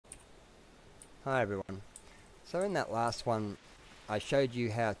Hi everyone. So in that last one, I showed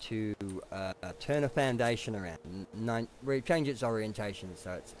you how to turn a foundation around, change its orientation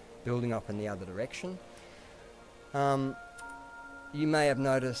so it's building up in the other direction. You may have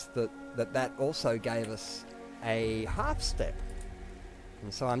noticed that also gave us a half step.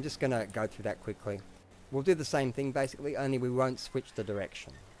 And so I'm just going to go through that quickly. We'll do the same thing basically, only we won't switch the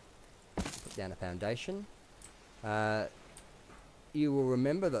direction. Put down a foundation. You will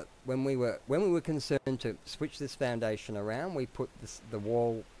remember that when we were concerned to switch this foundation around, we put the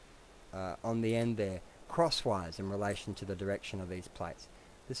wall on the end there crosswise in relation to the direction of these plates.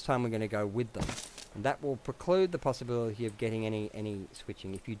 This time we're going to go with them, and that will preclude the possibility of getting any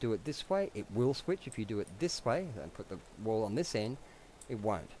switching. If you do it this way, it will switch. If you do it this way and put the wall on this end, it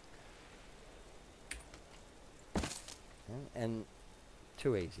won't. And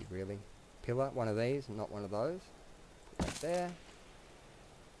too easy, really. Pillar, one of these, not one of those. Put that there.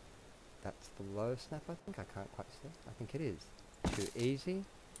 That's the low snap, I think. I can't quite see. I think it is. Too easy.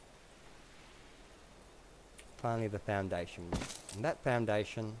 Finally, the foundation. And that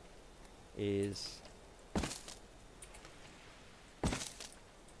foundation is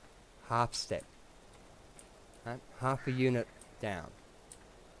half step. Right? Half a unit down.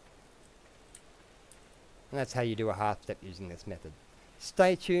 And that's how you do a half step using this method.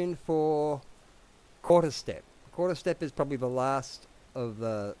 Stay tuned for quarter step. Quarter step is probably the last of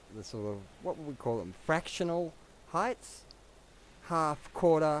the sort of, what would we call them, fractional heights. Half,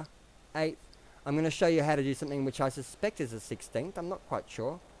 quarter, eighth. I'm going to show you how to do something which I suspect is a 16th. I'm not quite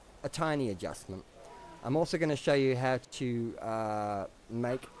sure. A tiny adjustment. I'm also going to show you how to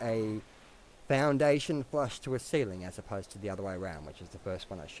make a foundation flush to a ceiling as opposed to the other way around, which is the first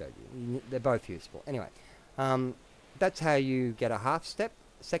one I showed you. They're both useful. Anyway, that's how you get a half step.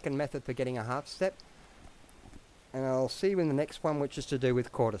 Second method for getting a half step. And I'll see you in the next one, which is to do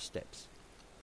with quarter steps.